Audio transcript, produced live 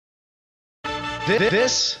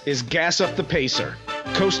This is Gas Up the Pacer,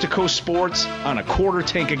 coast-to-coast sports on a quarter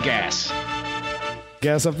tank of gas.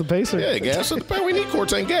 Gas up the pacer. Yeah, gas up the pacer. We need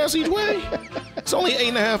quarter tank gas each way. It's only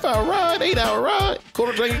 8.5 hour ride, 8 hour ride.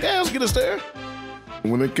 Quarter tank of gas get us there.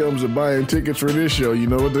 When it comes to buying tickets for this show, you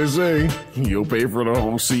know what they say. You'll pay for the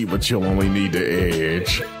whole seat, but you'll only need the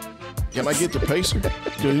edge. Can I get the Pacer?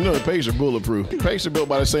 You know the Pacer bulletproof. Pacer built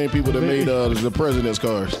by the same people that made the president's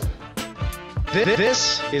cars.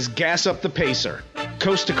 This is Gas Up the Pacer,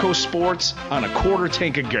 coast-to-coast sports on a quarter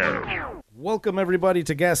tank of gas. Welcome, everybody,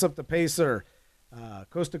 to Gas Up the Pacer,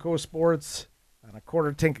 coast-to-coast sports on a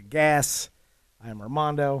quarter tank of gas. I'm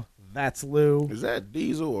Armando. That's Lou. Is that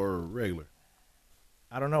diesel or regular?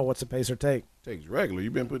 I don't know. What's a Pacer take? Takes regular. You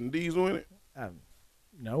been putting diesel in it?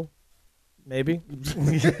 No. Maybe.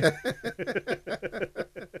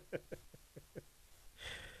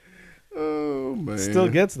 Oh, man. Still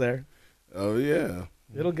gets there. Oh, yeah.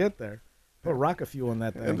 It'll get there. Put rocket fuel in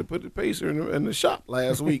that I had to thing. put the Pacer in the shop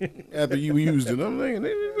last week after you used it. I'm thinking,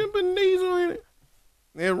 they been putting diesel in it.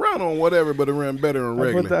 It run on whatever, but it ran better than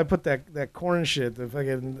regular. I put that corn shit, the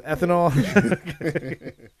fucking ethanol.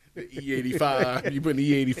 The E85. You put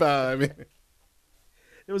the E85 in.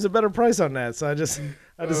 It was a better price on that, so I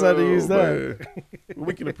decided to use that. Well,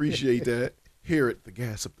 we can appreciate that. Here at the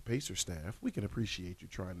Gas Up the Pacer staff, we can appreciate you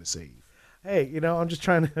trying to save. Hey, I'm just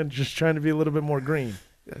trying to be a little bit more green.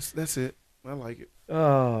 That's it. I like it.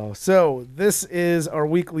 Oh, so this is our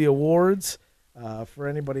weekly awards. For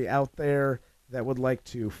anybody out there that would like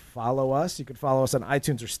to follow us, you can follow us on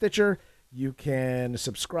iTunes or Stitcher. You can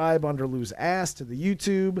subscribe under Lou's ass to the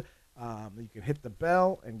YouTube. You can hit the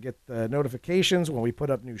bell and get the notifications when we put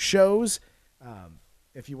up new shows.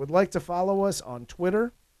 If you would like to follow us on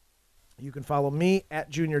Twitter, you can follow me at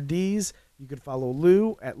Junior D's. You can follow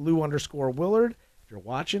Lou at Lou_Willard. If you're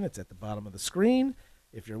watching, it's at the bottom of the screen.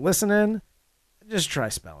 If you're listening, just try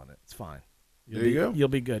spelling it. It's fine. There you go. You'll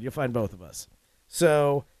be good. You'll find both of us.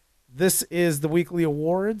 So this is the weekly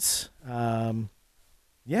awards.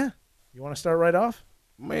 Yeah. You want to start right off?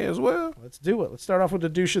 May as well. Let's do it. Let's start off with the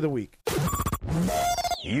douche of the week.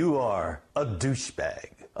 You are a douchebag.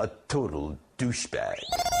 A total douchebag.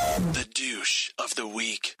 The douche of the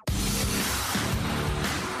week.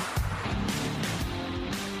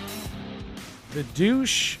 The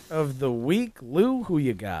douche of the week. Lou, who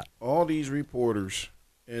you got? All these reporters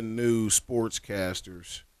and news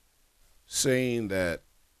sportscasters saying that,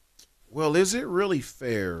 well, is it really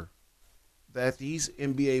fair that these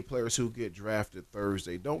NBA players who get drafted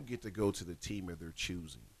Thursday don't get to go to the team of their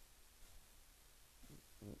choosing?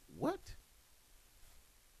 What?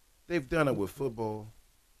 They've done it with football.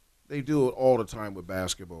 They do it all the time with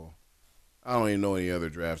basketball. I don't even know any other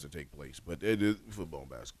drafts that take place, but they do football and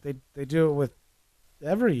basketball. They do it with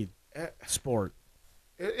every sport.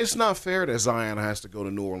 It's not fair that Zion has to go to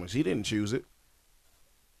New Orleans. He didn't choose it.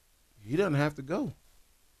 He doesn't have to go.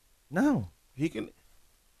 No. He can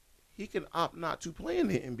opt not to play in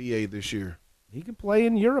the NBA this year. He can play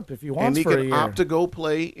in Europe if he wants and he for a can year. opt to go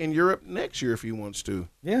play in Europe next year if he wants to.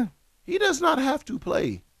 Yeah. He does not have to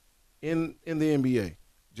play in the NBA.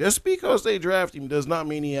 Just because they draft him does not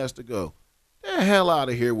mean he has to go. The hell out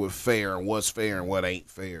of here with fair and what's fair and what ain't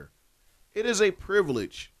fair. It is a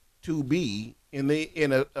privilege to be in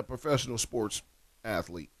a professional sports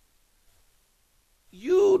athlete.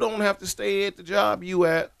 You don't have to stay at the job you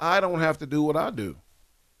at. I don't have to do what I do.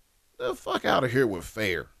 The fuck out of here with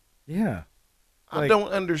fair. Yeah. I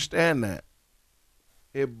don't understand that.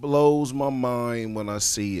 It blows my mind when I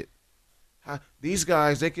see it. These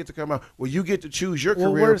guys, they get to come out. Well, you get to choose your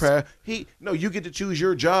career path. You get to choose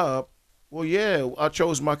your job. Well, yeah, I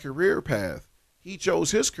chose my career path. He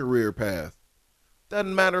chose his career path.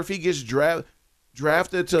 Doesn't matter if he gets drafted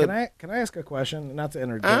to. Can I ask a question? Not to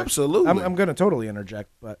interject. Absolutely. I'm going to totally interject,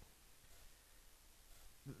 but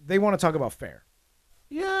they want to talk about fair.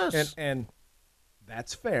 Yes. And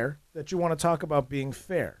that's fair that you want to talk about being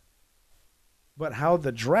fair. But how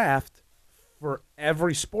the draft for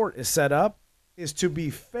every sport is set up is to be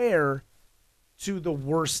fair to the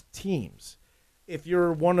worst teams. If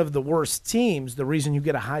you're one of the worst teams, the reason you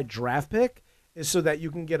get a high draft pick is so that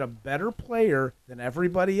you can get a better player than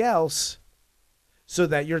everybody else so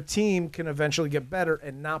that your team can eventually get better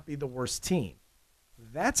and not be the worst team.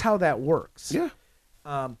 That's how that works. Yeah.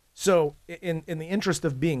 So in the interest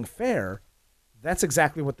of being fair, that's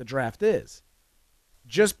exactly what the draft is.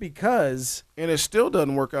 Just because. And it still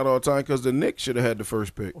doesn't work out all the time because the Knicks should have had the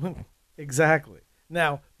first pick. Exactly.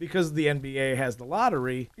 Now, because the NBA has the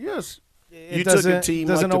lottery. Yes. You took a team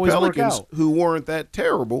like the Pelicans who weren't that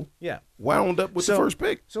terrible. Yeah. Wound up with the first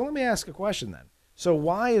pick. So let me ask a question then. So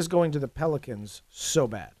why is going to the Pelicans so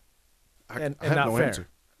bad? and I have not no fair. answer.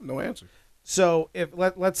 No answer. So if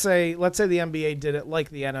let's say the NBA did it like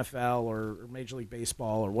the NFL or Major League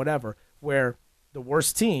Baseball or whatever, where the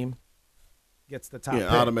worst team gets the top pick.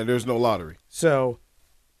 Automatic. There's no lottery. So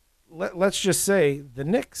let's just say the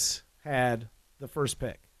Knicks had the first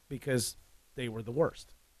pick because they were the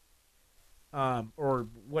worst, or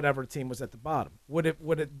whatever team was at the bottom. Would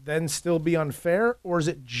it then still be unfair, or is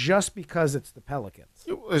it just because it's the Pelicans?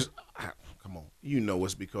 Come on,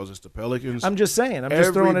 it's because it's the Pelicans. I'm just saying. I'm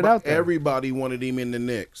just throwing it out there. Everybody wanted him in the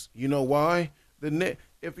Knicks. You know why?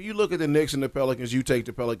 If you look at the Knicks and the Pelicans, you take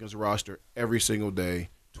the Pelicans roster every single day,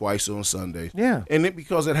 twice on Sundays. Yeah, and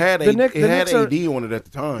because it had AD on it at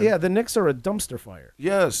the time. Yeah, the Knicks are a dumpster fire.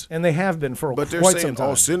 Yes, and they have been for but they're quite saying, some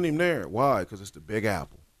time. send him there. Why? Because it's the Big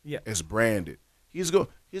Apple. Yeah, it's branded. He's going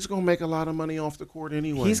to make a lot of money off the court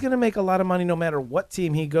anyway. He's going to make a lot of money no matter what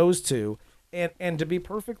team he goes to. And to be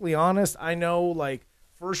perfectly honest, I know like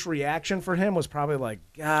first reaction for him was probably like,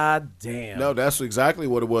 God damn. No, that's exactly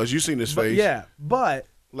what it was. You seen his face. Yeah, but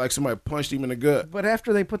like somebody punched him in the gut. But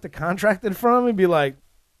after they put the contract in front of him, he'd be like,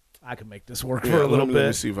 I can make this work for a little bit. Let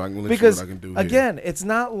me see if I can. Because what I can do again, it's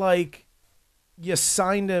not like you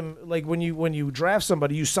signed him like when you draft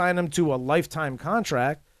somebody, you sign them to a lifetime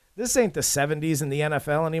contract. This ain't the 70s in the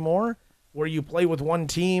NFL anymore, where you play with one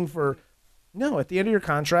team for. No, at the end of your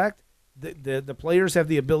contract, the players have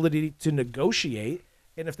the ability to negotiate,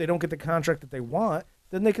 and if they don't get the contract that they want,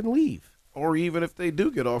 then they can leave. Or even if they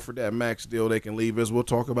do get offered that max deal, they can leave, as we'll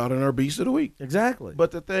talk about in our Beast of the Week. Exactly.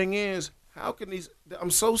 But the thing is, how can these –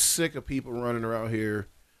 I'm so sick of people running around here,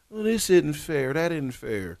 well, this isn't fair, that isn't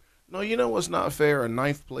fair. No, you know what's not fair? A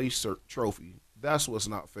ninth place trophy. That's what's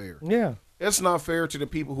not fair. Yeah. It's not fair to the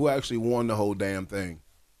people who actually won the whole damn thing.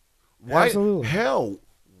 Absolutely. Hell,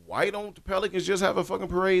 why don't the Pelicans just have a fucking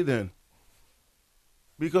parade then?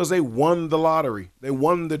 Because they won the lottery. They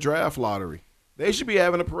won the draft lottery. They should be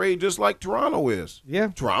having a parade just like Toronto is. Yeah.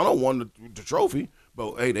 Toronto won the trophy,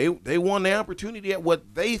 but hey, they won the opportunity at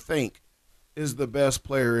what they think is the best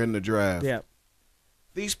player in the draft. Yeah.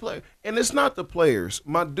 These players, and it's not the players.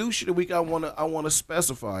 My douche of the week, I want to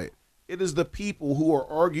specify it. It is the people who are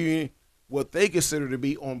arguing what they consider to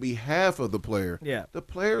be on behalf of the player. Yeah. The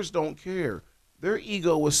players don't care. Their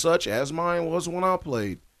ego was such, as mine was when I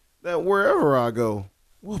played, that wherever I go,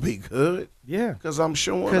 we'll be good. Yeah. Because I'm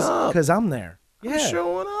showing up. Because I'm there. Yeah. I'm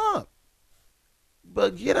showing up.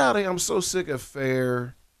 But get out of here. I'm so sick of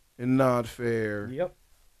fair and not fair. Yep.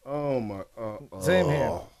 Oh, my. Same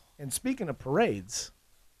here. And speaking of parades,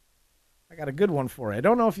 I got a good one for you. I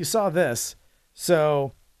don't know if you saw this.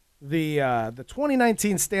 So the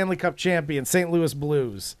 2019 Stanley Cup champion, St. Louis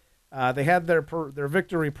Blues, they had their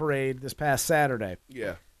victory parade this past Saturday.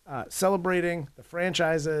 Yeah. Celebrating the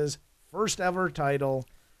franchise's first ever title.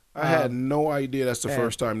 I had no idea that's the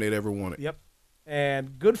first time they'd ever won it. Yep.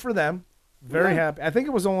 And good for them. Very happy. I think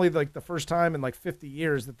it was only like the first time in like 50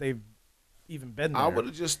 years that they've even been there. I would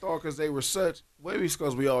have just thought because they were such – maybe it's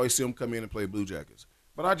because we always see them come in and play Blue Jackets.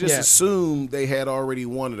 But I just assumed they had already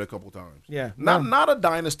won it a couple times. Yeah. Not a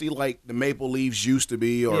dynasty like the Maple Leafs used to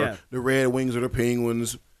be or the Red Wings or the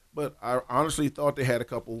Penguins. But I honestly thought they had a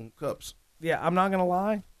couple cups. Yeah, I'm not going to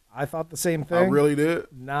lie. I thought the same thing. I really did.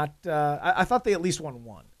 I thought they at least won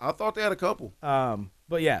one. I thought they had a couple.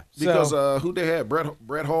 But yeah. Because who they had?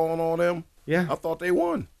 Brett Hall and all them? Yeah. I thought they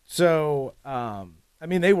won. So, I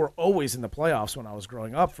mean, they were always in the playoffs when I was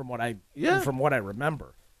growing up from what I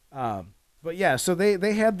remember. But yeah, so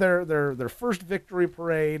they had their first victory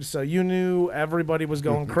parade, so you knew everybody was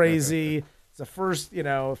going crazy. It's the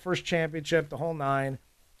first championship, the whole nine.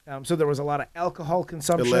 So there was a lot of alcohol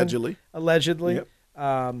consumption. Allegedly. Yep.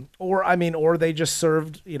 Or they just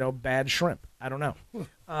served, bad shrimp. I don't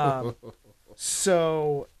know.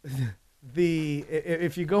 So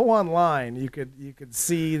if you go online, you could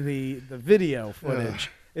see the video footage.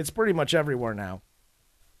 It's pretty much everywhere now.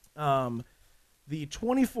 The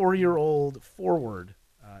 24-year-old forward,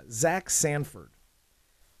 Zach Sanford.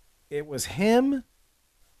 It was him,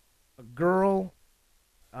 a girl,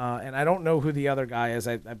 and I don't know who the other guy is.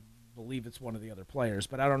 I believe it's one of the other players,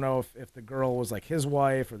 but I don't know if the girl was like his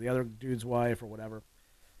wife or the other dude's wife or whatever.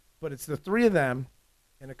 But it's the three of them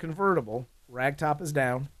in a convertible. Ragtop is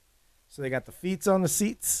down. So they got the feet on the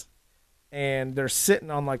seats, and they're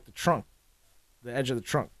sitting on like the trunk, the edge of the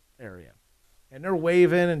trunk area. And they're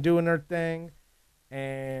waving and doing their thing.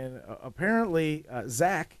 And apparently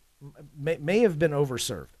Zach may have been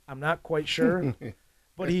overserved. I'm not quite sure.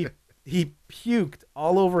 But he puked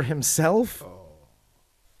all over himself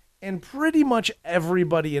and pretty much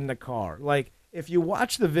everybody in the car. Like, if you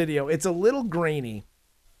watch the video, it's a little grainy.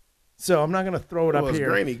 So I'm not going to throw it up here. It's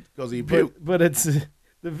grainy because he puked. But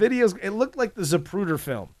The videos, it looked like the Zapruder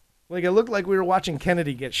film. Like, it looked like we were watching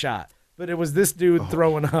Kennedy get shot, but it was this dude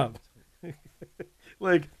throwing up.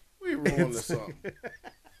 Like, we were on to something.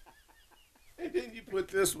 And then you put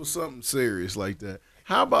this with something serious like that.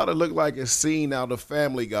 How about it look like a scene out of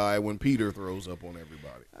Family Guy when Peter throws up on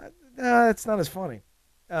everybody? It's not as funny.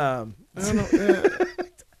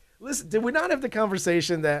 Listen, did we not have the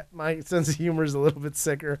conversation that my sense of humor is a little bit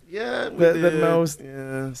sicker than most?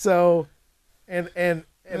 Yeah. So, and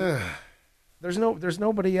there's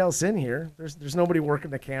nobody else in here. There's nobody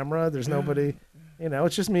working the camera. There's nobody,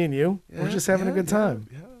 it's just me and you. We're just having a good time.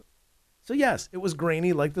 Yeah. So yes, it was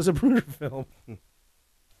grainy like the Zapruder film.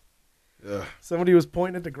 Yeah. Somebody was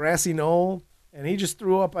pointing at the grassy knoll, and he just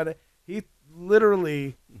threw up on it. He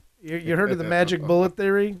literally, you heard of the magic bullet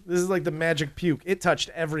theory? This is like the magic puke. It touched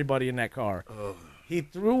everybody in that car. Oh. He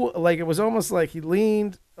threw, like, it was almost like he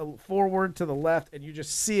leaned forward to the left, and you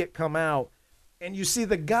just see it come out. And you see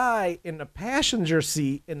the guy in the passenger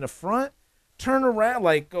seat in the front turn around,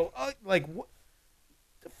 like, go, like, what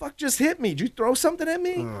the fuck just hit me? Did you throw something at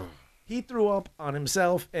me? He threw up on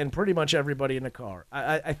himself and pretty much everybody in the car.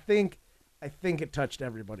 I think it touched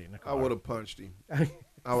everybody in the car. I would have punched him.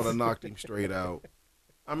 I would have knocked him straight out.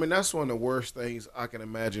 I mean, that's one of the worst things I can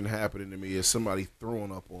imagine happening to me is somebody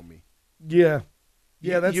throwing up on me. Yeah.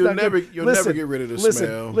 Yeah, that's you'll not never good. you'll never get rid of the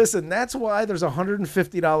smell. Listen, that's why there's a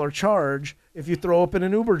 $150 charge if you throw up in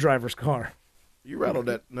an Uber driver's car. You rattled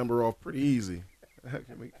that number off pretty easy.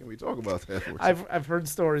 Can we talk about that? I've heard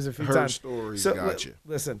stories a few times. Heard stories, so, gotcha.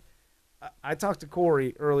 Listen, I talked to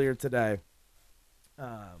Corey earlier today,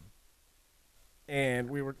 and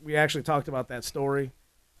we actually talked about that story.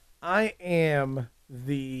 I am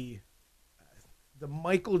the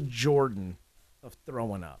Michael Jordan of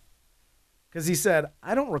throwing up. Because he said,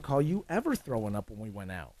 I don't recall you ever throwing up when we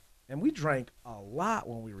went out. And we drank a lot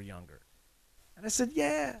when we were younger. And I said,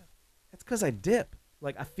 yeah, that's because I dip.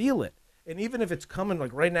 Like, I feel it. And even if it's coming,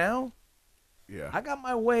 like, right now, yeah, I got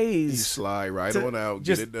my ways. You slide right on out,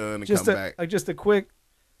 get it done, and come back. Like, just a quick,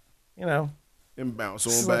 and bounce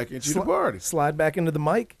on back into the party. Slide back into the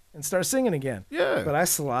mic and start singing again. Yeah. But I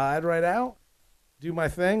slide right out, do my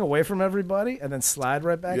thing away from everybody, and then slide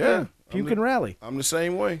right back in. Puke and rally. I'm the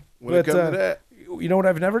same way when it comes to that. You know what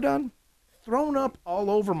I've never done? Thrown up all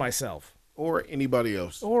over myself. Or anybody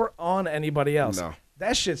else. Or on anybody else. No.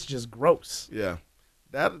 That shit's just gross. Yeah.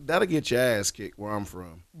 That'll get your ass kicked where I'm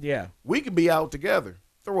from. Yeah. We could be out together.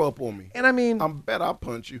 Throw up on me. And I mean, I bet I'll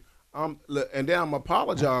punch you. And then I'm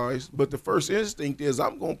apologize, but the first instinct is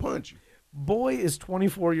I'm going to punch you. Boy is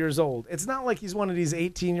 24 years old. It's not like he's one of these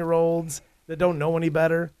 18-year-olds that don't know any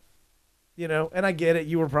better. And I get it.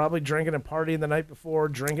 You were probably drinking and partying the night before,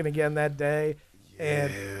 drinking again that day.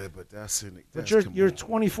 Yeah, but that's you're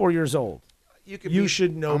 24 years old. You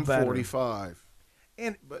should know better. I'm 45.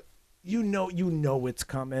 But you know it's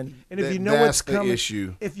coming. And if that's the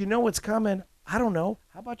issue. If you know it's coming, I don't know.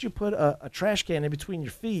 How about you put a trash can in between your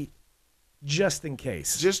feet just in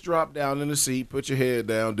case? Just drop down in the seat, put your head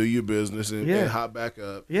down, do your business, and hop back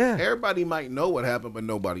up. Yeah. Everybody might know what happened, but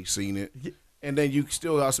nobody's seen it. And then you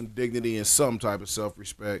still got some dignity and some type of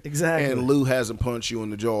self-respect. Exactly. And Lou hasn't punched you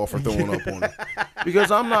in the jaw for throwing up on him.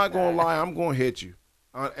 Because I'm not going to lie, I'm going to hit you.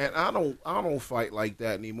 And I don't fight like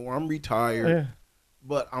that anymore. I'm retired. Yeah.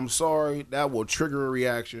 But I'm sorry, that will trigger a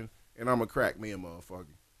reaction, and I'm going to crack me a motherfucker.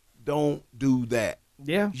 Don't do that.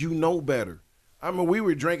 Yeah. You know better. I mean, we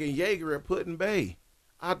were drinking Jaeger at Putin Bay.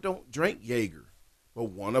 I don't drink Jaeger.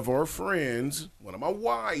 But one of our friends, one of my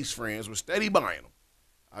wise friends, was steady buying them.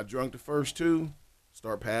 I drunk the first two,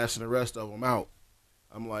 start passing the rest of them out.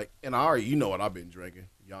 I'm like, and you know what I've been drinking.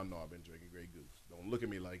 Y'all know I've been drinking Grey Goose. Don't look at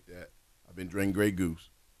me like that. I've been drinking Grey Goose.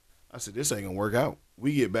 I said, this ain't going to work out.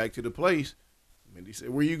 We get back to the place. Mindy said,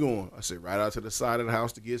 where you going? I said, right out to the side of the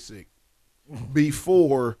house to get sick.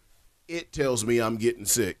 Before it tells me I'm getting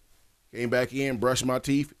sick. Came back in, brushed my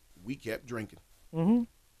teeth. We kept drinking. Mm-hmm.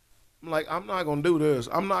 I'm like, I'm not going to do this.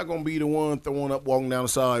 I'm not going to be the one throwing up walking down the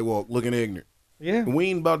sidewalk looking ignorant. Yeah. We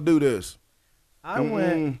ain't about to do this. I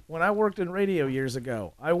went, when I worked in radio years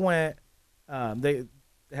ago, they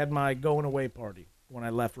had my going away party when I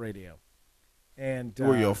left radio. And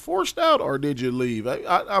were you forced out or did you leave?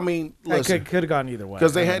 I mean, listen. I could have gone either way.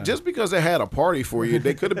 Because just because they had a party for you,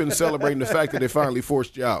 they could have been celebrating the fact that they finally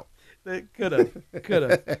forced you out. They could have.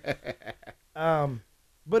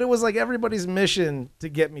 But it was like everybody's mission to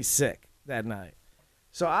get me sick that night.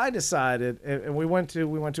 So I decided, and we went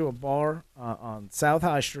to a bar on South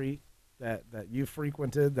High Street that you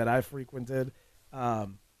frequented, that I frequented,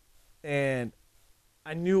 and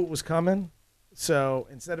I knew it was coming. So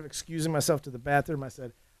instead of excusing myself to the bathroom, I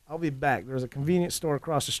said, I'll be back. There was a convenience store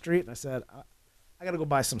across the street, and I said, I got to go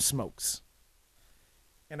buy some smokes.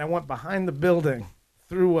 And I went behind the building,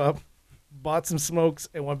 threw up, bought some smokes,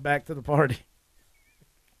 and went back to the party.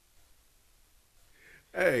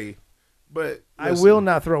 Hey, but listen, I will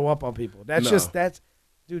not throw up on people. That's No. just that's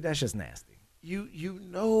nasty. You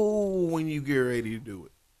know when you get ready to do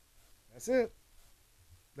it. That's it.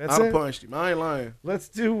 That's I'd it. have punched him. I ain't lying. Let's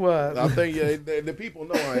do. I think the people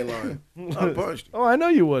know I ain't lying. I'd have punched him. Oh, I know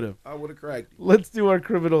you would have. I would have cracked him. Let's do our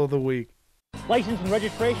criminal of the week. License and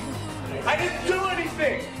registration? I didn't do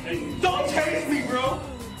anything! Don't tase me, bro!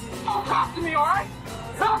 Don't talk to me, alright?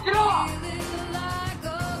 Knock it off!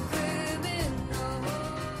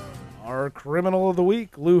 Our criminal of the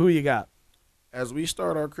week, Lou. Who you got? As we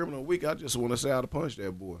start our criminal week, I just want to say how to punch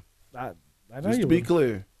that boy. I know Just you to be would.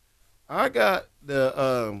 clear, I got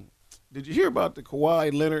the. Did you hear about the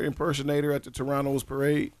Kawhi Leonard impersonator at the Toronto's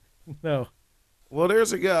parade? No. Well,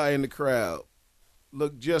 there's a guy in the crowd,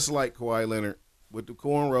 looked just like Kawhi Leonard with the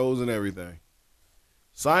cornrows and everything,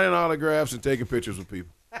 signing autographs and taking pictures with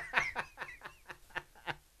people.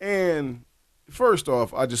 And first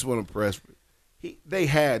off, I just want to press. They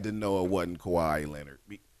had to know it wasn't Kawhi Leonard,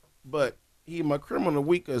 but he my criminal of the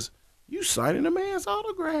week because you signing a man's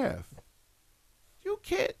autograph. You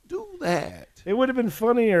can't do that. It would have been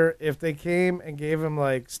funnier if they came and gave him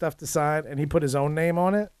like stuff to sign and he put his own name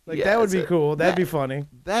on it. Like that would be cool. That'd be funny.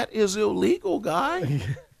 That is illegal, guy.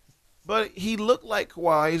 But he looked like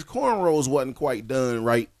Kawhi. His cornrows wasn't quite done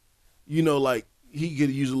right. You know, like he could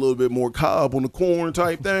use a little bit more cob on the corn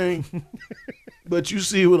type thing. But you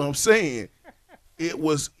see what I'm saying? He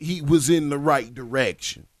was in the right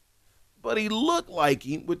direction. But he looked like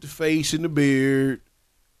him with the face and the beard.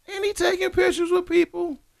 And he taking pictures with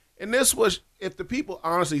people. And this was, if the people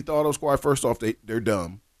honestly thought it was Kawhi, first off, they're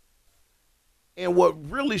dumb. And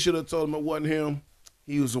what really should have told him it wasn't him,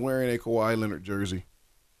 he was wearing a Kawhi Leonard jersey.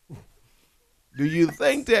 Do you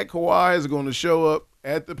think that Kawhi is going to show up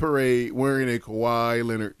at the parade wearing a Kawhi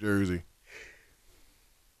Leonard jersey?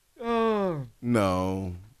 Oh.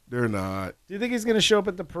 No, they're not. Do you think he's going to show up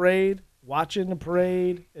at the parade, watching the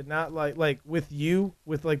parade, and not like with you,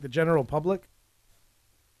 with like the general public?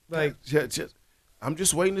 Like, I'm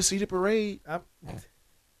just waiting to see the parade.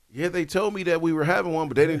 Yeah, they told me that we were having one,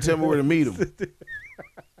 but they didn't tell me where to meet them.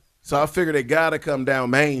 So I figured they got to come down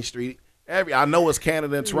Main Street. I know it's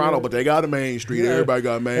Canada and Toronto, but they got a Main Street. Yeah. Everybody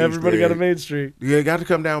got Main Street. Everybody got a Main Street. Yeah, got to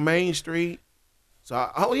come down Main Street. So,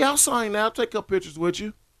 I'll sign now. Take up pictures with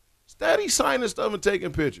you. Steady signing stuff and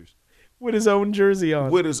taking pictures. With his own jersey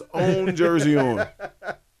on. With his own jersey on.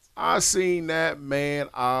 I seen that, man.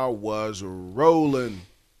 I was rolling.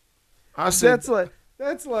 I said,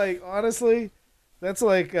 that's like honestly, that's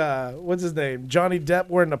like what's his name? Johnny Depp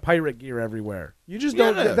wearing the pirate gear everywhere. You just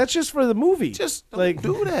don't. That's just for the movie. Just don't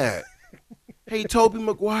do that. Hey, Tobey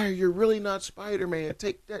Maguire, you're really not Spider-Man.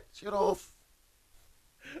 Take that shit off.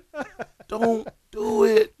 Don't do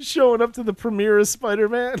it. Showing up to the premiere of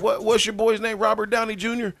Spider-Man. What's your boy's name? Robert Downey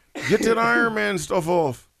Jr. Get that Iron Man stuff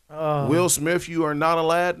off. Will Smith, you are not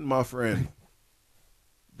Aladdin, my friend.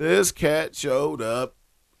 This cat showed up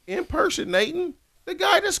impersonating the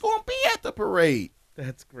guy that's going to be at the parade.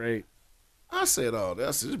 That's great. I said, oh,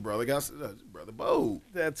 that's his brother. That's his brother Bo.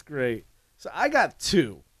 That's great. So I got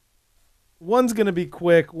two. One's going to be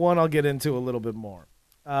quick. One I'll get into a little bit more.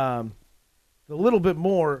 The little bit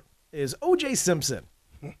more is O.J. Simpson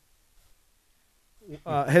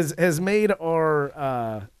has made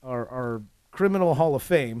our criminal Hall of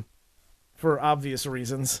Fame for obvious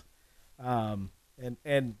reasons, and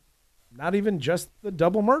not even just the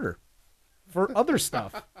double murder, for other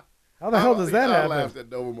stuff. How the hell does that happen? I laughed at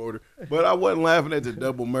double murder, but I wasn't laughing at the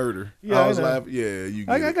double murder. Yeah, I was laughing. Yeah, you.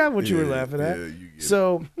 Get I got what you were laughing at. Yeah, you get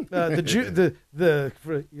so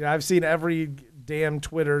I've seen every damn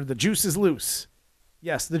Twitter. The juice is loose.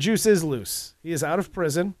 Yes, the juice is loose. He is out of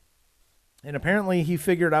prison, and apparently he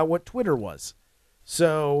figured out what Twitter was.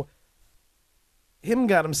 So him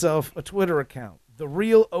got himself a Twitter account, the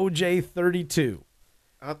real OJ32.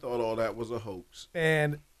 I thought all that was a hoax,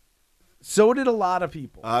 and so did a lot of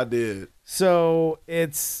people. I did. So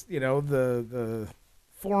it's, the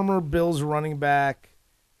former Bills running back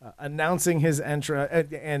announcing his entry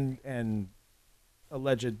and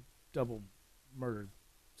alleged double murder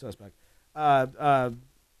suspect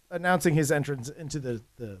announcing his entrance into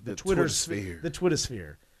the Twitter sphere. The Twitter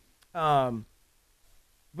sphere. But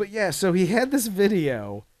yeah, so he had this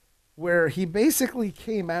video where he basically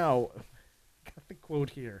came out. Got the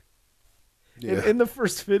quote here. Yeah. In the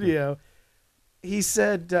first video, he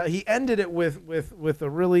said he ended it with a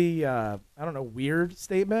really weird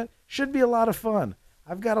statement. Should be a lot of fun.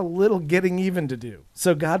 I've got a little getting even to do.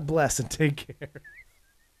 So God bless and take care.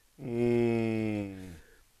 His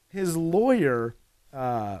lawyer,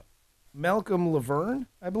 Malcolm Laverne,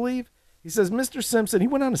 I believe, he says Mr. Simpson, he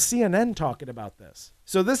went on to CNN talking about this.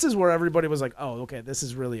 So this is where everybody was like, oh, okay, this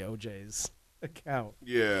is really OJ's account.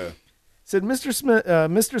 Yeah. Said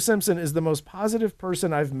Mr. Simpson is the most positive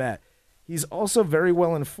person I've met. He's also very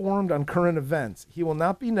well informed on current events. He will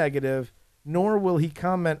not be negative, nor will he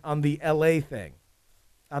comment on the LA thing.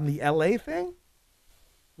 On the LA thing?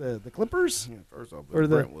 The Clippers? Yeah, first off, or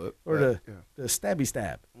Brentwood. The stabby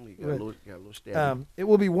stab. You got a little stabby. It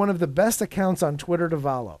will be one of the best accounts on Twitter to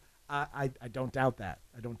follow. I don't doubt that.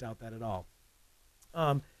 I don't doubt that at all.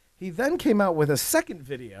 He then came out with a second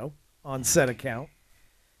video on said account,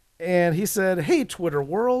 and he said, hey, Twitter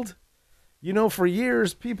world, you know, for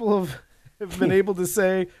years, people have been able to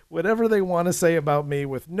say whatever they want to say about me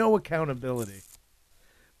with no accountability.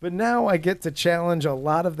 But now I get to challenge a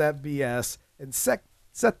lot of that BS and set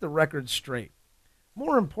the record straight.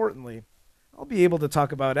 More importantly, I'll be able to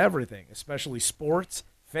talk about everything, especially sports,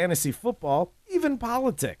 fantasy football, even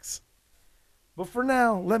politics. But for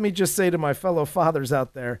now, let me just say to my fellow fathers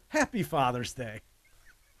out there, Happy Father's Day.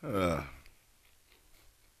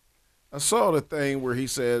 I saw the thing where he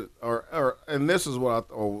said, and this is what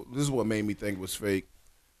this is what made me think it was fake.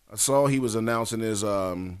 I saw he was announcing his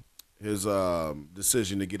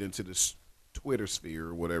decision to get into this Twitter sphere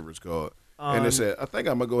or whatever it's called, and it said, I think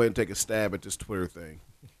I'm gonna go ahead and take a stab at this Twitter thing,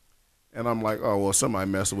 and I'm like, oh well, somebody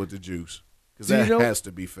messing with the juice because that has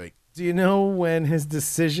to be fake. Do you know when his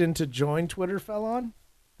decision to join Twitter fell on?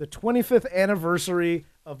 The 25th anniversary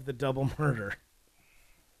of the double murder.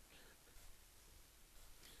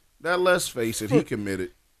 That, let's face it, he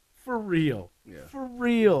committed. For real. Yeah. For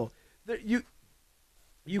real. You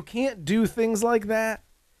can't do things like that.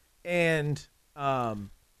 And,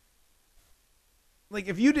 like,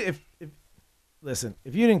 if you didn't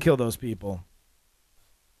kill those people,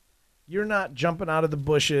 you're not jumping out of the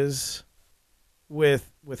bushes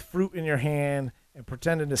with fruit in your hand and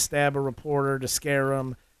pretending to stab a reporter to scare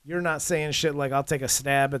him. You're not saying shit like, I'll take a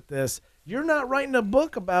stab at this. You're not writing a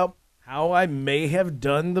book about how I may have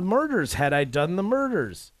done the murders had I done the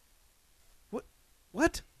murders.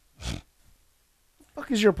 What? The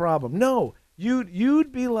fuck is your problem? No,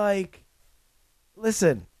 you'd be like,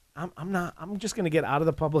 listen, I'm just gonna get out of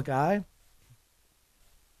the public eye.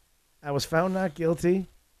 I was found not guilty.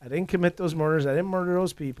 I didn't commit those murders. I didn't murder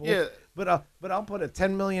those people. Yeah. But I'll put a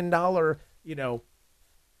 $10 million,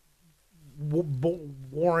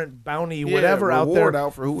 warrant bounty, whatever out there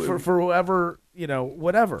out for whoever,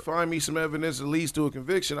 whatever. Find me some evidence that leads to a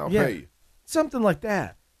conviction, I'll pay you. Something like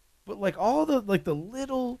that. But like all the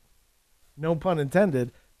little, no pun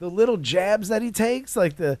intended, the little jabs that he takes,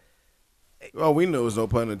 like the. Oh, we know it's no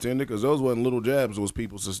pun intended because those wasn't little jabs those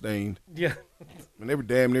people sustained. Yeah. And they were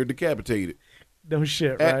damn near decapitated. No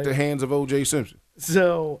shit, right? At the hands of O.J. Simpson.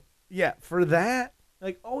 So, yeah, for that,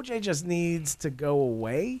 like, O.J. just needs to go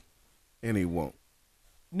away. And he won't.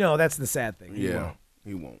 No, that's the sad thing. He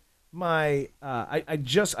won't. I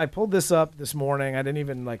pulled this up this morning. I didn't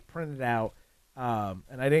even, print it out.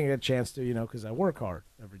 And I didn't get a chance to, because I work hard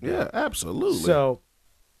every day. Yeah, absolutely. So,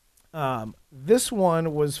 this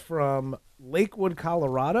one was from Lakewood,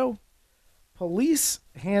 Colorado. Police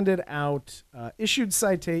handed out issued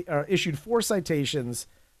 4 citations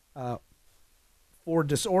for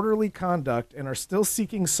disorderly conduct and are still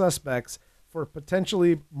seeking suspects for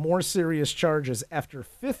potentially more serious charges after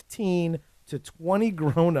 15 to 20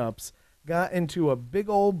 grown-ups got into a big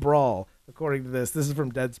old brawl, according to this. This is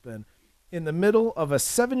from Deadspin, in the middle of a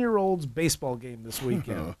 7-year-old's baseball game this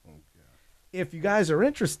weekend. If you guys are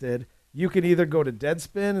interested, you can either go to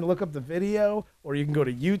Deadspin and look up the video, or you can go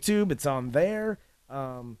to YouTube. It's on there.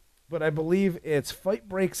 But I believe it's fight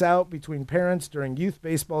breaks out between parents during youth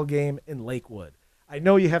baseball game in Lakewood. I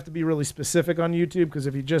know you have to be really specific on YouTube because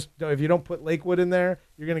if you don't put Lakewood in there,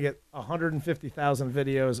 you're going to get 150,000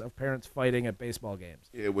 videos of parents fighting at baseball games.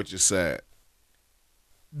 Yeah, which is sad.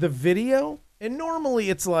 The video, and normally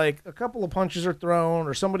it's like a couple of punches are thrown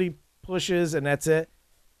or somebody pushes and that's it.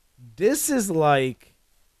 This is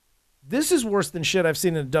worse than shit I've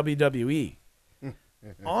seen in WWE.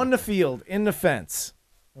 On the field, in the fence,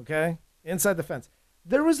 okay? Inside the fence.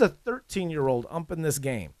 There was a 13-year-old umping this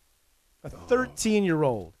game. A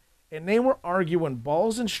 13-year-old. And they were arguing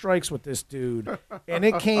balls and strikes with this dude, and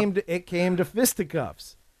it came to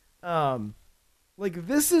fisticuffs.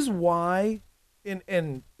 This is why,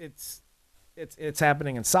 and it's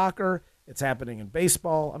happening in soccer, it's happening in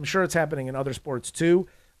baseball. I'm sure it's happening in other sports too.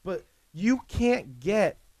 But you can't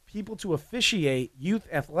get people to officiate youth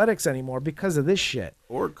athletics anymore because of this shit.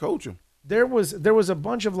 Or coach them. There was a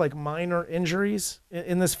bunch of minor injuries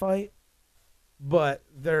in this fight. but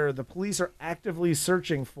the police are actively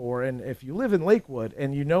searching for, and if you live in Lakewood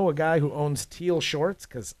and you know a guy who owns teal shorts,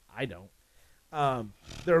 because I don't,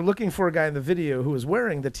 they're looking for a guy in the video who was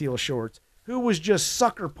wearing the teal shorts who was just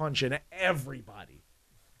sucker punching everybody.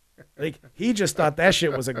 Like, he just thought that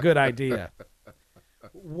shit was a good idea.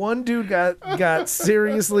 One dude got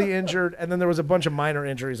seriously injured, and then there was a bunch of minor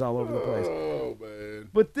injuries all over the place. Oh, man.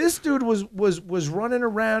 But this dude was running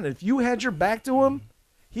around. If you had your back to him,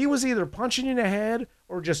 he was either punching you in the head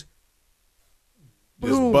or just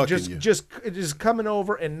boom, just coming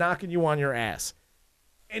over and knocking you on your ass.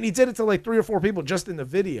 And he did it to like 3 or 4 people just in the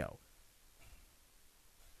video.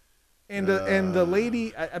 And the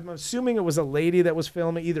lady, I'm assuming it was a lady that was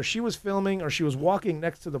filming. Either she was filming or she was walking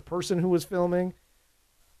next to the person who was filming.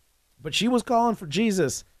 But she was calling for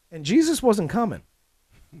Jesus, and Jesus wasn't coming.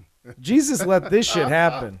 Jesus let this shit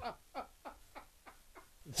happen.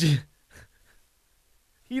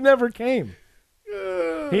 He never came.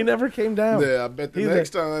 He never came down. Yeah, I bet the next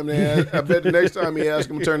time he asked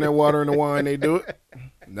him to turn that water into wine, they do it.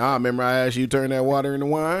 Nah, remember I asked you to turn that water into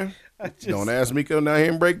wine? Don't ask me to come down here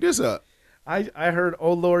and break this up. I heard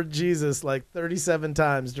 "Oh Lord Jesus" like 37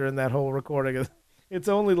 times during that whole recording. It's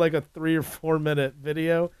only like a 3 or 4 minute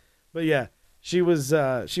video, but yeah, she was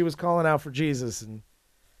calling out for Jesus, and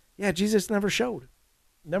yeah, Jesus never showed.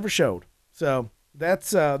 So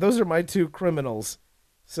that's those are my 2 criminals.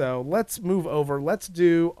 So let's move over. Let's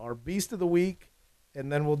do our Beast of the Week, and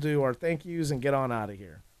then we'll do our thank yous and get on out of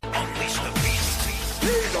here. Unleash the beast.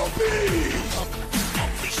 He's a beast.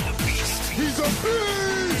 Unleash the beast. He's a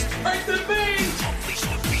beast. Break the beast. Unleash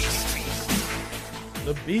the beast.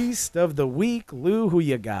 The Beast of the Week. Lou, who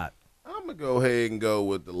you got? I'm going to go ahead and go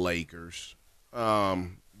with the Lakers.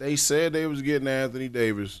 They said they was getting Anthony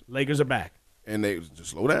Davis. Lakers are back. And they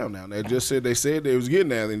just slow down now. They said they was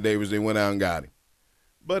getting Anthony Davis. They went out and got him.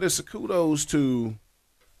 But it's a kudos to,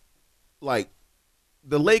 like,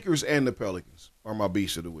 the Lakers and the Pelicans are my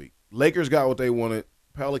Beast of the Week. Lakers got what they wanted.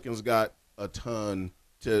 Pelicans got a ton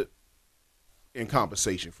in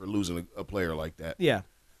compensation for losing a player like that. Yeah.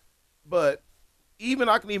 But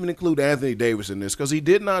I can even include Anthony Davis in this because he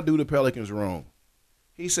did not do the Pelicans wrong.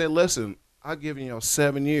 He said, listen, I've given y'all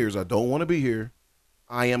 7 years. I don't want to be here.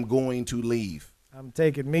 I am going to leave. I'm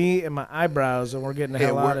taking me and my eyebrows, and we're getting the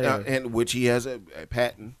hell out of here. And which he has a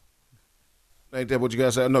patent. Ain't that what you got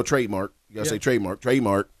to say? No, trademark. You got to say trademark.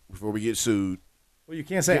 Trademark before we get sued. Well, you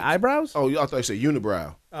can't say eyebrows? Oh, I thought you said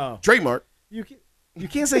unibrow. Oh. Trademark. You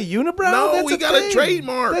can't say unibrow? No, That's we got a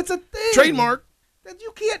trademark. That's a thing. Trademark.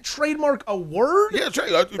 You can't trademark a word? Yeah, That's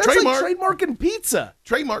trademark. like trademarking pizza.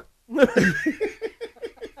 Trademark. No,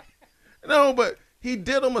 but he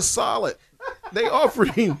did him a solid. They offered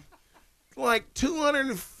him like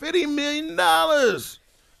 $250 million.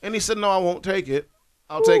 And he said, no, I won't take it.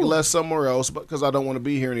 I'll take less somewhere else because I don't want to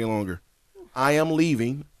be here any longer. I am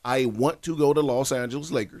leaving. I want to go to Los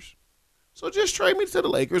Angeles Lakers. So just trade me to the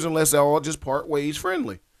Lakers and let's all just part ways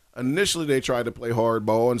friendly. Initially, they tried to play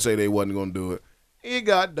hardball and say they wasn't going to do it. It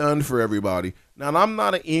got done for everybody. Now, I'm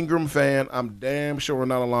not an Ingram fan. I'm damn sure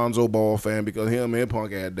not a Lonzo Ball fan because him and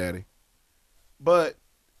Punk had daddy. But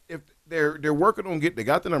if they're working on they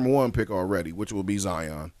got the number 1 pick already, which will be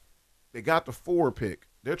Zion. They got the 4 pick.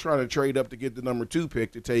 They're trying to trade up to get the number 2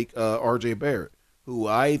 pick to take R.J. Barrett, who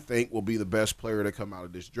I think will be the best player to come out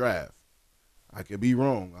of this draft. I could be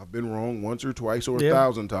wrong. I've been wrong once or twice or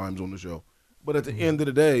 1,000 times on the show. But at the end of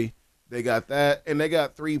the day, they got that, and they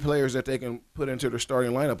got 3 players that they can put into their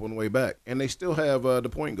starting lineup on the way back. And they still have the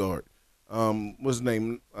point guard. What's his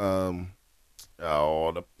name? I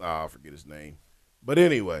forget his name. But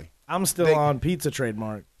anyway. I'm still on pizza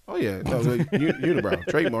trademark. Oh, yeah. No, unibrow.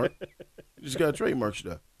 Trademark. You just got to trademark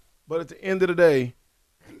stuff. But at the end of the day,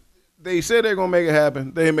 they said they're going to make it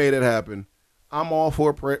happen. They made it happen. I'm all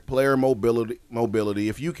for player mobility.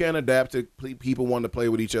 If you can't adapt to people wanting to play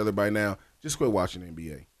with each other by now, just quit watching the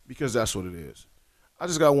NBA because that's what it is. I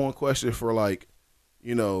just got one question for, like,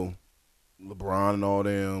 LeBron and all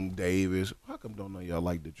them, Davis. How come don't know y'all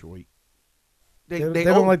like Detroit? They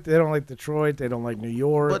don't like Detroit. They don't like New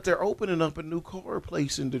York. But they're opening up a new car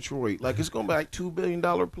place in Detroit. Like, it's going to be like $2 billion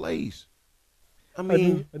place. I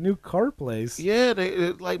mean, a new car place. Yeah,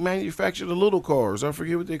 they like manufacture the little cars. I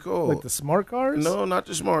forget what they call. Like the smart cars? No, not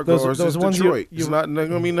the smart cars. Those it's ones Detroit. It's not going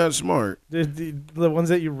to be nothing smart. The ones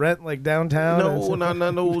that you rent like downtown? No,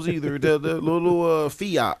 not those either. The little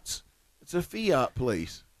Fiats. It's a Fiat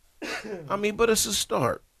place. I mean, but it's a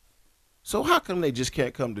start. So how come they just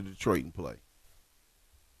can't come to Detroit and play?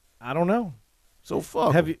 I don't know. So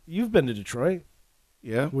fuck. You've been to Detroit?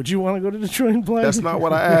 Yeah. Would you want to go to Detroit and play? That's not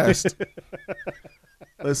what I asked.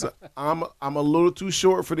 Listen, I'm a little too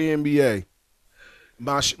short for the NBA.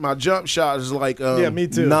 My jump shot is like me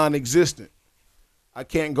too. non-existent. I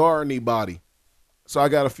can't guard anybody. So I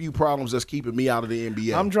got a few problems that's keeping me out of the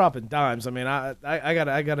NBA. I'm dropping dimes. I mean, I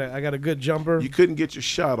got a good jumper. You couldn't get your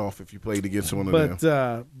shot off if you played against one of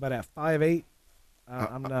them. But at 5'8",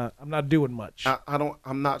 I'm not doing much.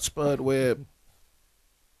 I'm not Spud Webb.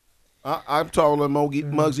 I'm taller than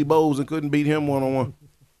Muggsy Bogues and couldn't beat him one-on-one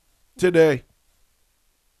today.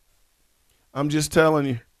 I'm just telling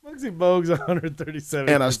you. Muggsy Bogues 137.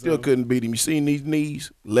 And I still couldn't beat him. You seen these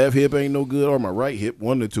knees? Left hip ain't no good, or my right hip.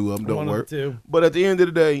 One or two of them don't work. But at the end of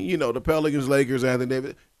the day, you know, the Pelicans, Lakers, Anthony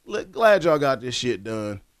Davis, glad y'all got this shit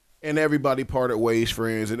done. And everybody parted ways,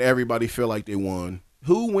 friends, and everybody feel like they won.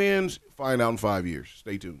 Who wins? Find out in 5 years.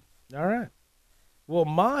 Stay tuned. All right. Well,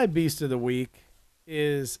 my Beast of the Week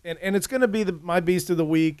is, and it's going to be my Beast of the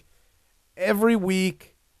Week every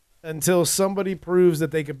week until somebody proves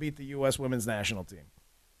that they could beat the U.S. women's national team.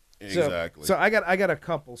 Exactly. So I got a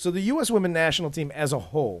couple. So the U.S. women's national team as a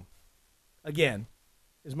whole, again,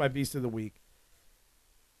 is my Beast of the Week.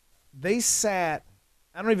 They sat,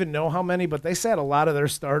 I don't even know how many, but they sat a lot of their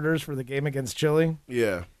starters for the game against Chile.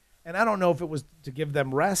 Yeah. And I don't know if it was to give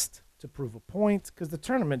them rest, to prove a point, because the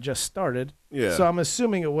tournament just started. Yeah. So I'm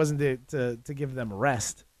assuming it wasn't to give them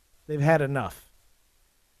rest. They've had enough.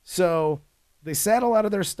 So they sat a lot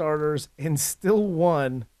of their starters and still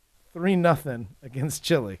won 3-0 against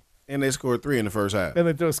Chile. And they scored 3 in the first half. And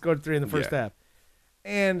they scored 3 in the first half.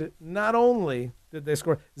 And not only did they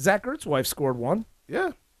score, Zach Ertz's wife scored 1.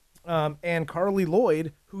 Yeah. And Carly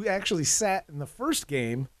Lloyd, who actually sat in the first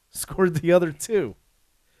game, scored the other 2.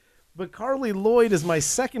 But Carly Lloyd is my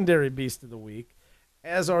secondary Beast of the Week,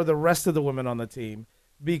 as are the rest of the women on the team,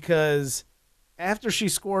 because after she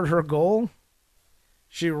scored her goal,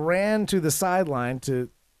 she ran to the sideline to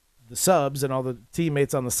the subs and all the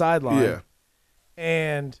teammates on the sideline,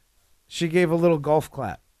 and she gave a little golf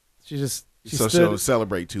clap. She don't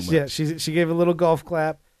celebrate too much. Yeah, she gave a little golf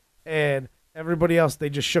clap, and everybody else, they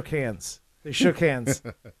just shook hands. They shook hands,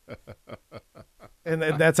 and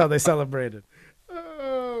that's how they celebrated.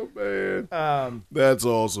 Oh man, that's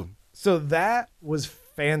awesome. So that was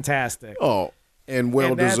fantastic. Oh, and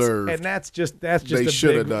well deserved. And that's just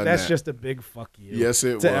a big fuck you. Yes,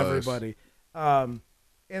 it to was. Everybody. And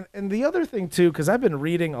the other thing too, because I've been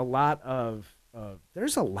reading a lot of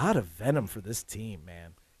there's a lot of venom for this team,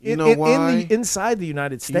 man. You know why? Inside the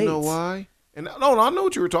United States. You know why? And no, I know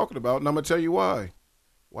what you were talking about, and I'm gonna tell you why.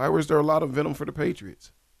 Why was there a lot of venom for the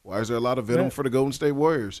Patriots? Why is there a lot of venom for the Golden State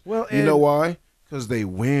Warriors? Well, you know why? Because they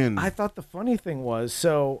win. I thought the funny thing was,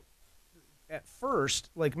 so at first,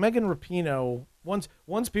 like Megan Rapinoe,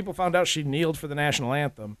 once people found out she kneeled for the national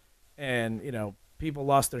anthem, and people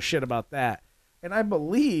lost their shit about that. And I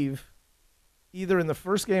believe either in the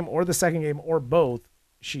first game or the second game or both,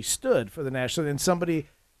 she stood for the national. And somebody,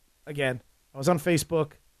 again, I was on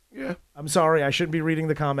Facebook. Yeah. I'm sorry, I shouldn't be reading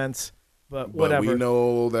the comments, but whatever. We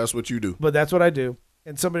know that's what you do. But that's what I do.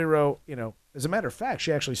 And somebody wrote, as a matter of fact,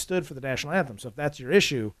 she actually stood for the national anthem. So if that's your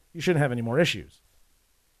issue, you shouldn't have any more issues.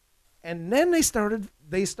 And then they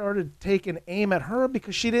started taking aim at her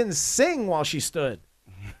because she didn't sing while she stood.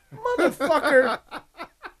 Motherfucker,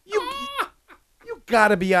 you got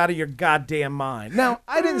to be out of your goddamn mind. Now,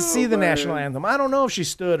 I didn't see the national anthem. I don't know if she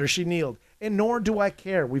stood or she kneeled, and nor do I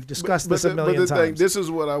care. We've discussed this a million times. This is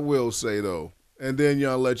what I will say, though, and then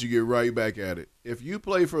y'all let you get right back at it. If you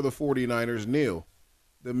play for the 49ers, kneel.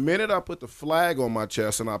 The minute I put the flag on my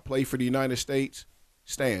chest and I play for the United States,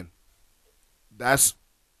 stand. That's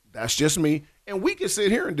just me. And we can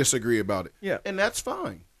sit here and disagree about it. Yeah. And that's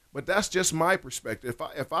fine. But that's just my perspective.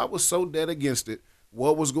 If I was so dead against it,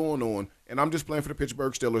 what was going on, and I'm just playing for the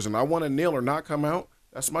Pittsburgh Steelers, and I want to kneel or not come out,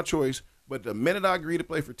 that's my choice. But the minute I agree to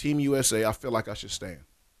play for Team USA, I feel like I should stand.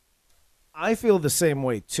 I feel the same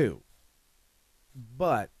way, too.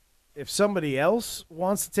 But if somebody else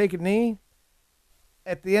wants to take a knee,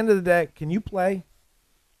 at the end of the day, can you play?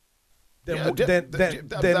 Then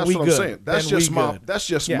that's we what good. I'm saying. That's just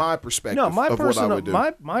my perspective. No, my of personal, what I would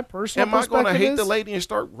do. my personal. Am I going to hate the lady and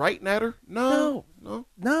start writing at her? No.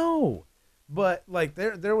 But like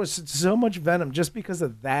there was so much venom just because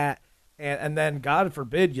of that, and then God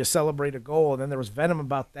forbid you celebrate a goal, and then there was venom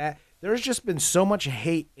about that. There's just been so much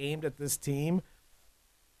hate aimed at this team.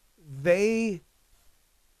 They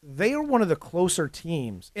are one of the closer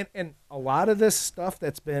teams, and a lot of this stuff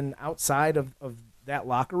that's been outside of that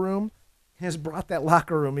locker room has brought that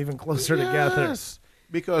locker room even closer together.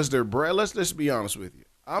 Because they're let's be honest with you.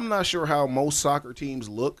 I'm not sure how most soccer teams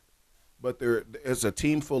look, but it's a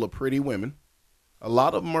team full of pretty women. A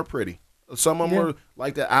lot of them are pretty. Some of them are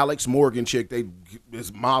like the Alex Morgan chick. They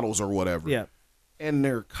is models or whatever. Yeah, and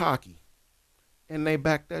they're cocky. and they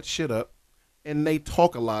back that shit up, and they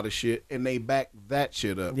talk a lot of shit, and they back that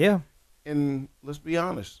shit up. Yeah. And let's be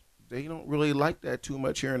honest, they don't really like that too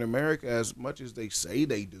much here in America as much as they say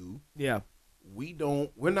they do. Yeah.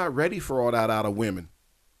 We're not ready for all that out of women.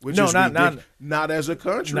 Not as a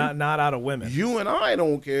country. Not out of women. You and I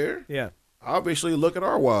don't care. Yeah. Obviously, look at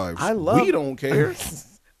our wives. We don't care.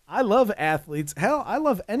 I love athletes. Hell, I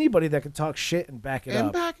love anybody that can talk shit and back it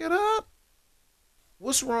up. Back it up.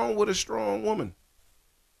 What's wrong with a strong woman?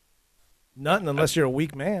 Nothing unless you're a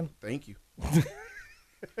weak man. Thank you.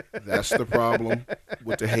 That's the problem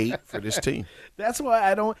with the hate for this team. That's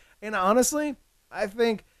why I don't. And honestly, I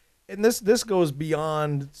think, and this goes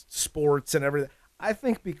beyond sports and everything. I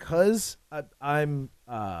think because I'm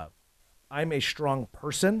a strong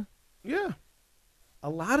person. Yeah. A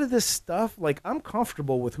lot of this stuff, like, I'm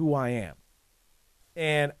comfortable with who I am.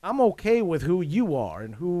 And I'm okay with who you are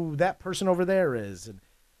and who that person over there is. And,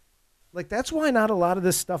 like, that's why not a lot of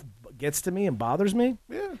this stuff gets to me and bothers me.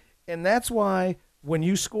 Yeah. And that's why when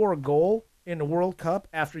you score a goal in the World Cup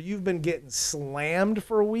after you've been getting slammed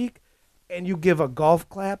for a week and you give a golf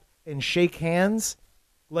clap and shake hands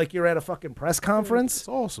like you're at a fucking press conference. It's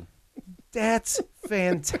awesome. That's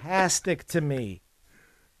fantastic to me.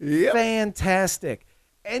 Yep. Fantastic.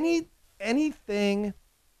 Anything,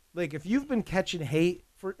 like, if you've been catching hate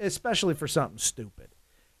for, especially for something stupid,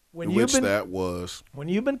 when you've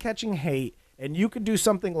been catching hate and you could do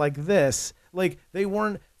something like this, like, they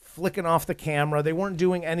weren't flicking off the camera, they weren't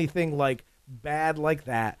doing anything like bad like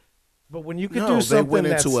that, but when you could do something, they went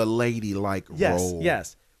into a ladylike role.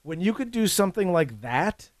 Yes. When you could do something like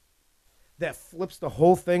that flips the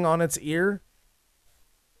whole thing on its ear.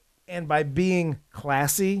 And by being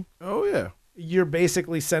classy, you're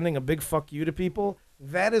basically sending a big fuck you to people.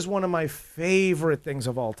 That is one of my favorite things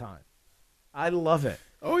of all time. I love it.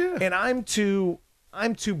 Oh yeah. And I'm too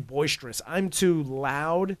boisterous. I'm too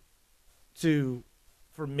loud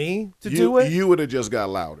for me to do it. You would have just got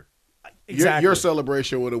louder. Exactly. Your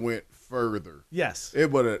celebration would have went further. Yes.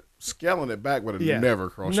 It would have scaling it back would have never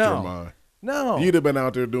crossed your mind. No. You'd have been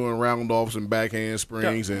out there doing round offs and backhand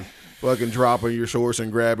springs and fucking dropping your shorts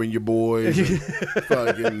and grabbing your boys. And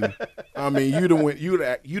fucking, I mean,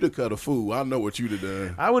 you'd have cut a fool. I know what you'd have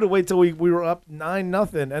done. I would have waited till we were up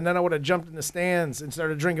 9-0, and then I would have jumped in the stands and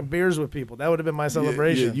started drinking beers with people. That would have been my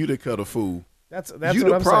celebration. Yeah, you'd have cut a fool. That's you'd what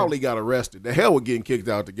have I'm probably saying. got arrested. The hell with getting kicked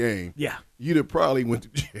out the game. Yeah. You'd have probably went to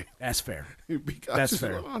jail. That's fair. That's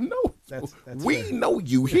fair. I know. That's we fair. know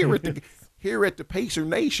you here at the Pacer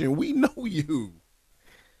Nation. We know you.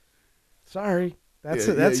 Sorry. That's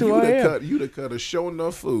who I am. You'd have cut a show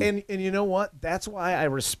enough food. And you know what? That's why I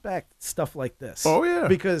respect stuff like this. Oh yeah.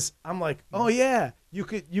 Because I'm like, oh yeah, you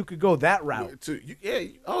could go that route. You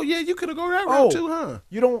could have gone that route too, huh?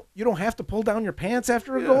 You don't have to pull down your pants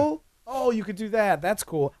after a goal. Oh, you could do that. That's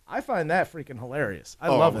cool. I find that freaking hilarious. I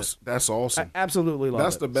love it. That's awesome. I absolutely love it.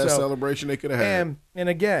 That's the best celebration they could have had. And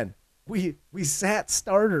again, we sat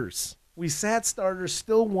starters. We sat starters,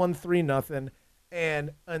 still won 3-0.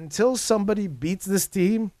 And until somebody beats this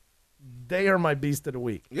team, they are my beast of the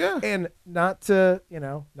week. Yeah. And not to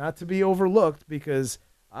be overlooked, because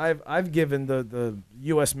I've given the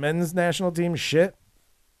U.S. men's national team shit.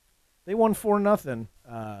 They won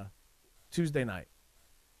 4-0 Tuesday night.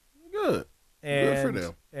 Good. Good for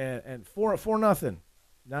them. And 4-0,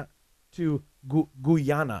 not to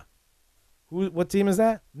Guyana. What team is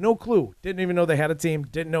that? No clue. Didn't even know they had a team.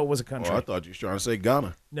 Didn't know it was a country. Oh, I thought you were trying to say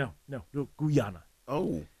Ghana. No, Guyana.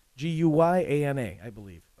 Oh. Guyana, I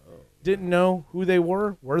believe. Oh. Didn't know who they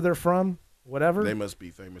were, where they're from, whatever. They must be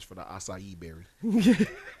famous for the acai berry.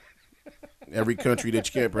 Every country that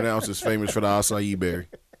you can't pronounce is famous for the acai berry.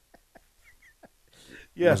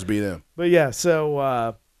 Yeah. Must be them. But yeah,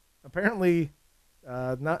 so apparently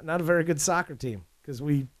not a very good soccer team, because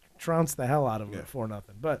we trounced the hell out of them at 4-0.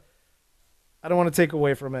 But I don't want to take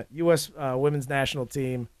away from it. U.S. Women's national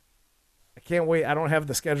team. I can't wait. I don't have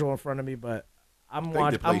the schedule in front of me, but I'm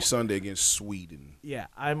watching. They play Sunday against Sweden. Yeah,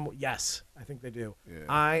 I think they do. Yeah.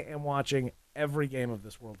 I am watching every game of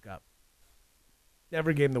this World Cup.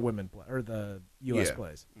 Every game the women play or the U.S.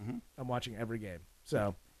 plays. Mm-hmm. I'm watching every game.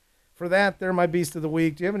 So for that, they're my beast of the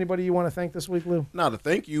week. Do you have anybody you want to thank this week, Lou? Not a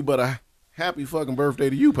thank you, but a happy fucking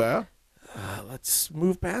birthday to you, pal. Let's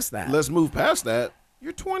move past that.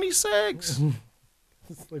 You're 26.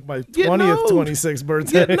 It's like my 20th 26th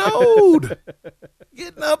birthday. Getting old.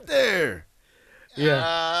 Getting up there.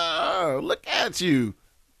 Yeah. Look at you.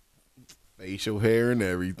 Facial hair and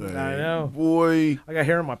everything. I know. Boy. I got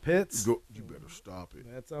hair in my pits. You better stop it.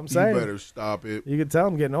 That's what I'm saying. You better stop it. You can tell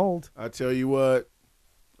I'm getting old. I tell you what.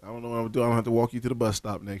 I don't know what I'm going to do. I'm going to have to walk you to the bus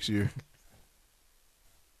stop next year.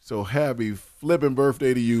 So happy flipping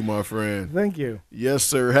birthday to you, my friend. Thank you. Yes,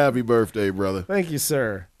 sir. Happy birthday, brother. Thank you,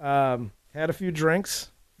 sir. Had a few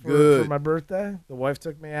drinks for my birthday. The wife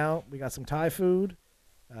took me out. We got some Thai food.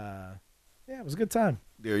 Yeah, it was a good time.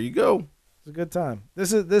 There you go. It was a good time.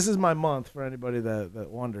 This is my month for anybody that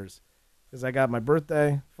wonders, because I got my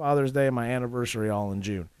birthday, Father's Day, and my anniversary all in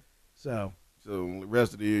June. So the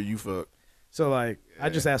rest of the year you fuck. So I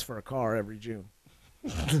just ask for a car every June.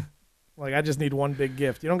 Like, I just need one big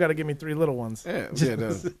gift. You don't got to give me 3 little ones. Yeah,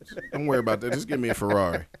 don't worry about that. Just give me a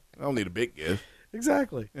Ferrari. I don't need a big gift.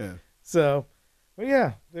 Exactly. Yeah. So, but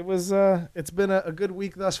yeah, it was. It's been a good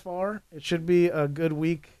week thus far. It should be a good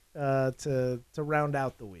week to round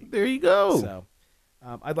out the week. There you go. So,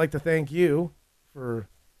 I'd like to thank you for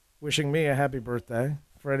wishing me a happy birthday.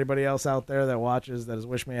 For anybody else out there that watches that has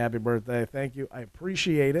wished me a happy birthday, thank you. I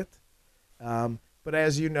appreciate it. But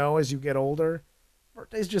as you know, as you get older,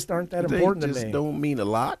 birthdays just aren't that important to me. They just don't mean a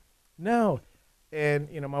lot. No. And,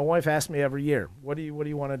 my wife asks me every year, what do you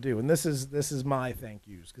want to do? And this is my thank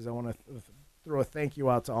yous, because I want to throw a thank you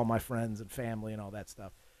out to all my friends and family and all that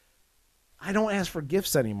stuff. I don't ask for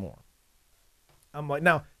gifts anymore. I'm like,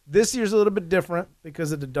 now, this year's a little bit different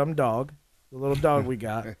because of the dumb dog, the little dog we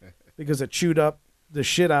got, because it chewed up the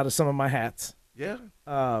shit out of some of my hats. Yeah.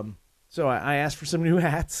 So I asked for some new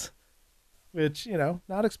hats, which,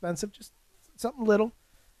 not expensive, just something little.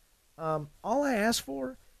 All I asked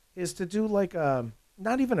for is to do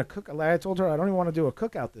not even a cook. Like I told her, I don't even want to do a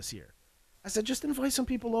cookout this year. I said, just invite some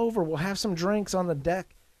people over. We'll have some drinks on the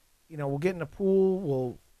deck. We'll get in a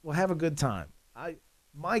pool. We'll have a good time.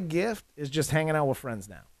 My gift is just hanging out with friends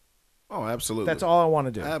now. Oh, absolutely. That's all I want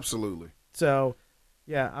to do. Absolutely. So,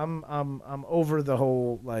 yeah, I'm over the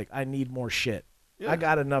whole I need more shit. Yeah. I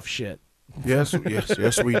got enough shit. Yes, we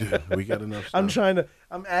do. We got enough stuff.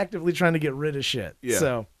 I'm actively trying to get rid of shit. Yeah.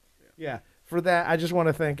 So, yeah. For that, I just want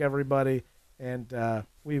to thank everybody, and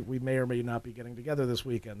we may or may not be getting together this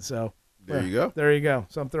weekend. So there you go. There you go.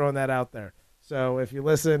 So I'm throwing that out there. So if you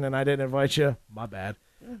listen and I didn't invite you, my bad.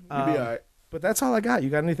 You'll be all right. But that's all I got. You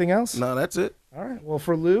got anything else? No, that's it. All right. Well,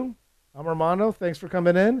 for Lou, I'm Armando. Thanks for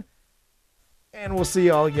coming in, and we'll see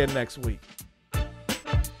you all again next week.